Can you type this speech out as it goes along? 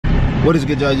What is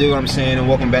good, y'all? You know what I'm saying? And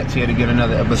welcome back to yet again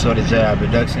another episode of J.I.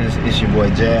 Productions. It's your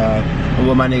boy J.I. I'm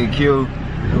with my nigga Q.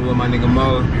 I'm with my nigga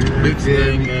Mo. Big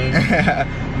thing,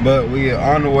 man. But we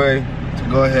are on the way to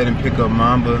go ahead and pick up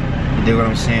Mamba. You dig what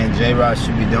I'm saying? J-Rod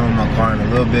should be done with my car in a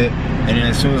little bit. And then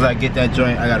as soon as I get that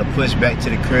joint, I gotta push back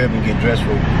to the crib and get dressed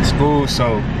for school.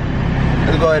 So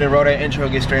let's go ahead and roll that intro,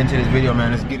 get straight into this video,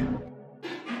 man. Let's get it.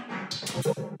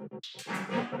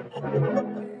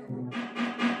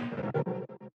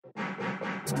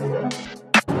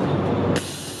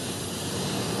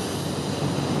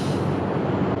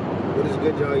 What is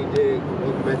good, y'all? You dig?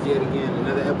 Welcome back to yet again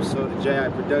another episode of J.I.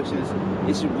 Productions.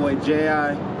 It's your boy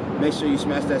J.I. Make sure you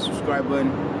smash that subscribe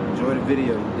button. Enjoy the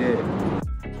video. You dig?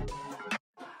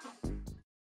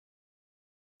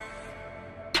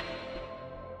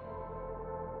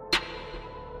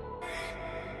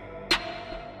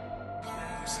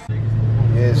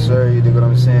 Yes, sir. You dig what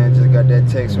I'm saying? Just got that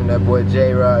text from that boy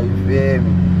J-Rod. You feel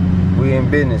me? We in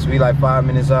business. We like 5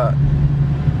 minutes out.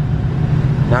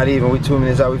 Not even. We 2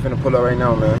 minutes out. We finna pull up right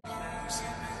now, man.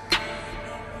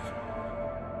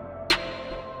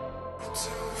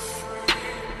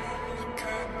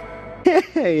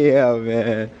 Yeah,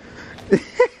 man.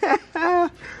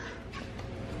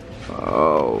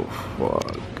 Oh,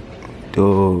 fuck.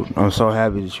 Dude, I'm so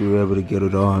happy that you were able to get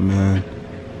it on, man.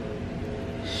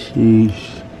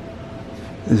 Sheesh.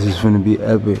 This is gonna be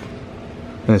epic.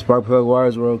 And the spark plug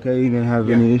wires were okay? You didn't have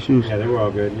any issues? Yeah, they were all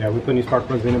good. Yeah, we put new spark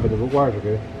plugs in it, but the wires are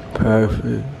good.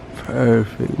 Perfect.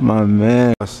 Perfect. My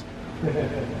man.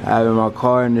 Having my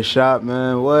car in the shop,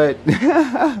 man. What?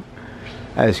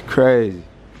 That's crazy.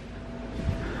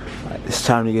 It's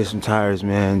time to get some tires,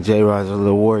 man. J-Rod's a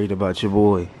little worried about your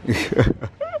boy.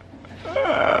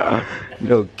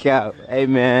 No cap. Hey,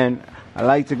 man. I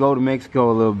like to go to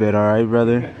Mexico a little bit, all right,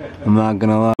 brother? I'm not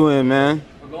gonna lie. What you in, man?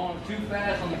 We're going too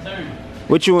fast on the turn.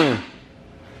 What you in?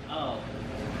 Oh.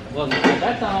 Well,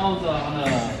 that time I was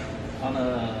on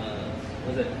a,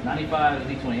 was it 95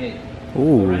 Z28.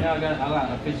 Ooh. But right now I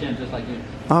got a pitch in just like you.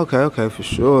 Okay, for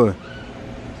sure.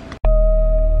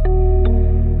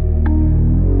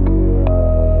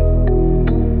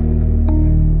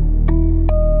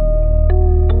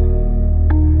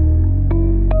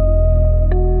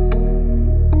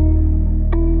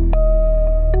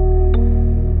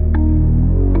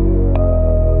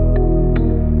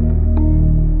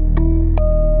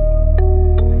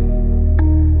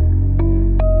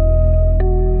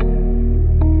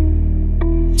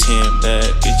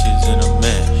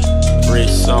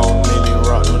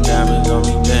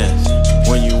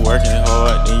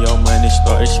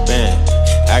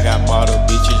 I got model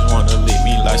bitches wanna lick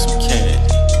me like some candy,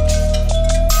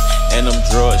 and them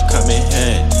drugs come in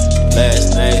handy.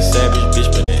 Last name Savage, bitch,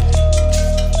 but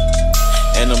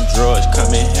and them drugs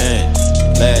come in handy.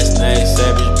 Last name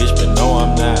Savage, bitch, but no,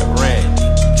 I'm not Randy.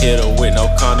 Hit her with no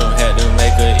condom, had to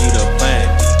make her eat a plant.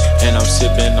 And I'm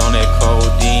sipping on that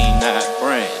codeine, not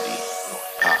brandy.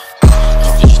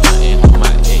 I'm just stunting on my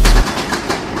ex.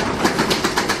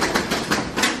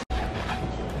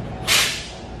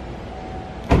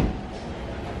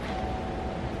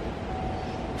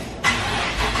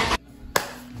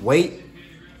 Wait.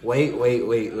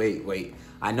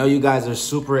 I know you guys are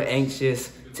super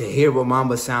anxious to hear what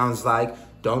Mamba sounds like.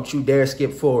 Don't you dare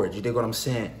skip forward. You dig what I'm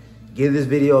saying? Give this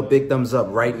video a big thumbs up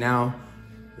right now.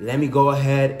 Let me go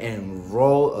ahead and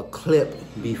roll a clip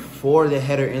before the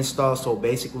header install. So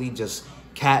basically just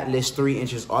catalyst 3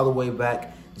 inches all the way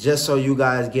back, just so you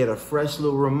guys get a fresh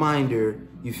little reminder.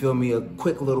 You feel me? A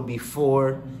quick little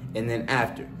before and then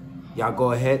after. Y'all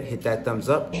go ahead, hit that thumbs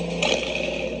up.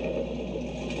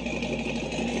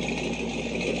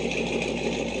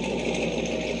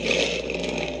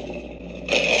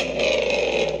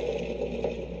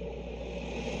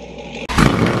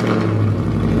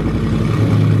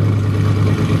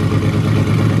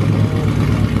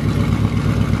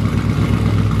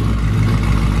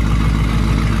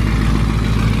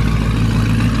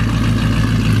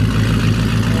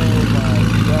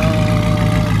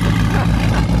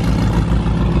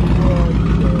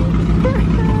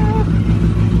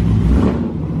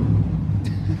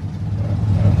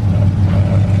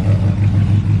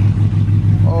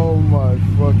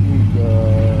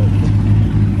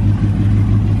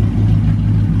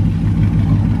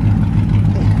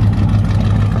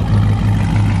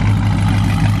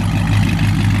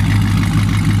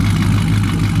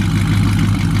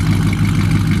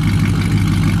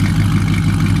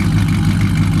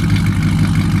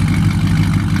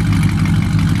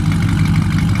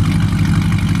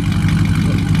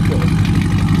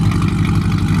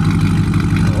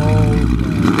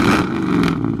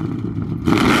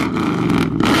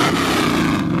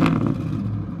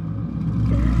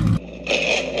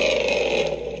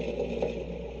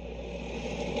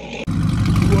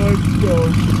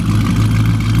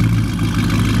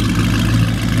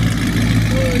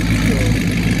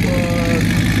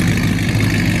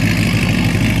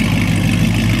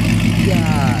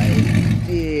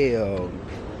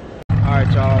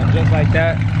 like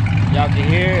that. Y'all can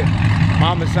hear it.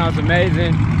 Mama sounds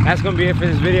amazing. That's gonna be it for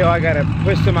this video. I gotta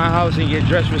push to my house and get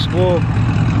dressed for school.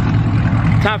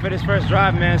 Time for this first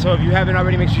drive, man. So if you haven't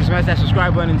already, make sure you smash that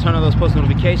subscribe button and turn on those post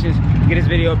notifications. Give this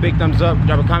video a big thumbs up.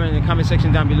 Drop a comment in the comment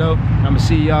section down below. And I'm gonna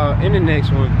see y'all in the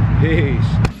next one. Peace.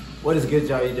 What is good,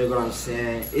 y'all? You dig what I'm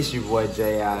saying? It's your boy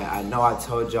J.I. I know I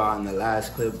told y'all in the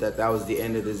last clip that was the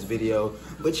end of this video,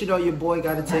 but you know your boy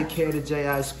got to take care of the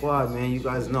J.I. squad, man. You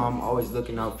guys know I'm always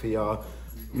looking out for y'all.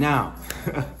 Now,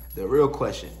 the real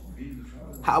question.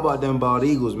 How about them bald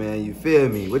eagles, man? You feel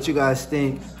me? What you guys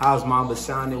think? How's Mamba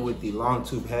sounding with the long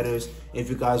tube headers? If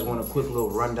you guys want a quick little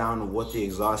rundown of what the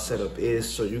exhaust setup is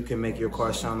so you can make your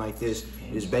car sound like this,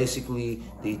 it's basically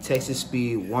the Texas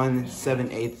Speed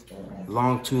 1/7/8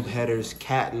 long tube headers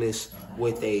catless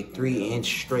with a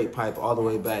 3-inch straight pipe all the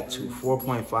way back to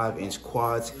 4.5-inch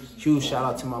quads. Huge shout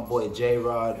out to my boy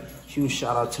J-Rod. Huge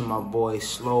shout out to my boy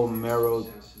Slow Marrow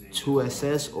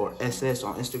 2SS or SS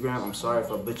on Instagram. I'm sorry if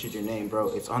I butchered your name, bro.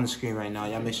 It's on the screen right now.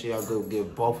 Y'all make sure y'all go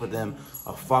give both of them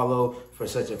a follow for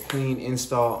such a clean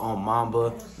install on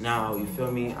Mamba. Now, you feel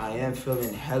me? I am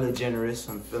feeling hella generous.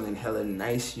 I'm feeling hella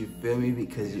nice, you feel me?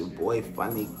 Because your boy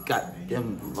finally got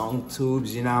them long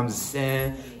tubes, you know what I'm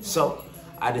saying? So,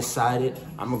 I decided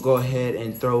I'm gonna go ahead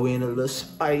and throw in a little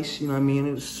spice, you know what I mean?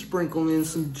 And sprinkle in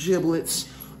some giblets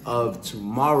of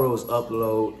tomorrow's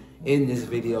upload in this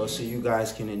video so you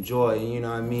guys can enjoy, you know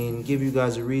what I mean? Give you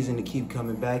guys a reason to keep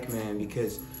coming back, man,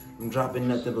 because I'm dropping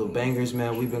nothing but bangers,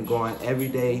 man. We've been going every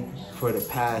day for the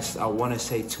past, I want to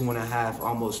say 2.5,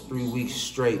 almost 3 weeks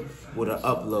straight with an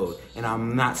upload, and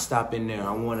I'm not stopping there.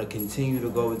 I want to continue to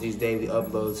go with these daily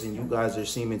uploads, and you guys are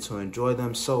seeming to enjoy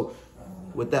them. So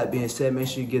with that being said, make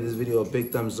sure you give this video a big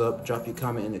thumbs up. Drop your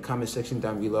comment in the comment section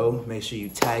down below. Make sure you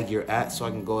tag your @ so I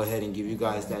can go ahead and give you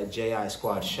guys that J.I.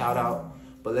 squad shout out.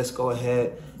 But let's go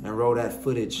ahead and roll that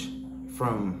footage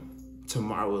from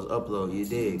tomorrow's upload, you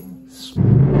dig?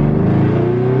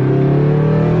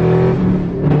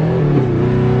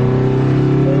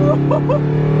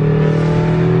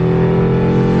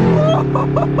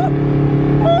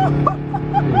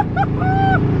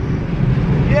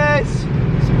 Yes!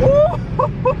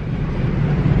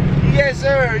 Yes,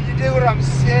 sir, you dig what I'm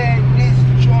saying?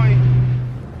 This joint.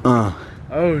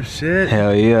 Oh shit.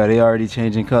 Hell yeah, they already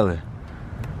changing color.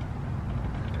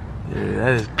 Yeah,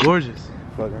 that is gorgeous.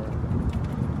 I'm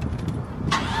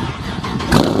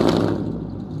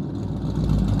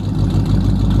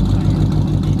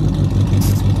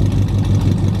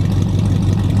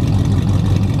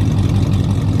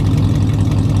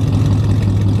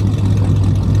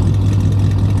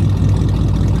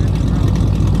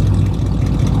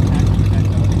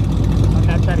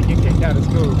not trying to get kicked out of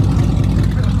school.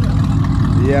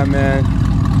 Yeah, man.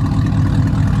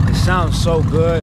 It sounds so good.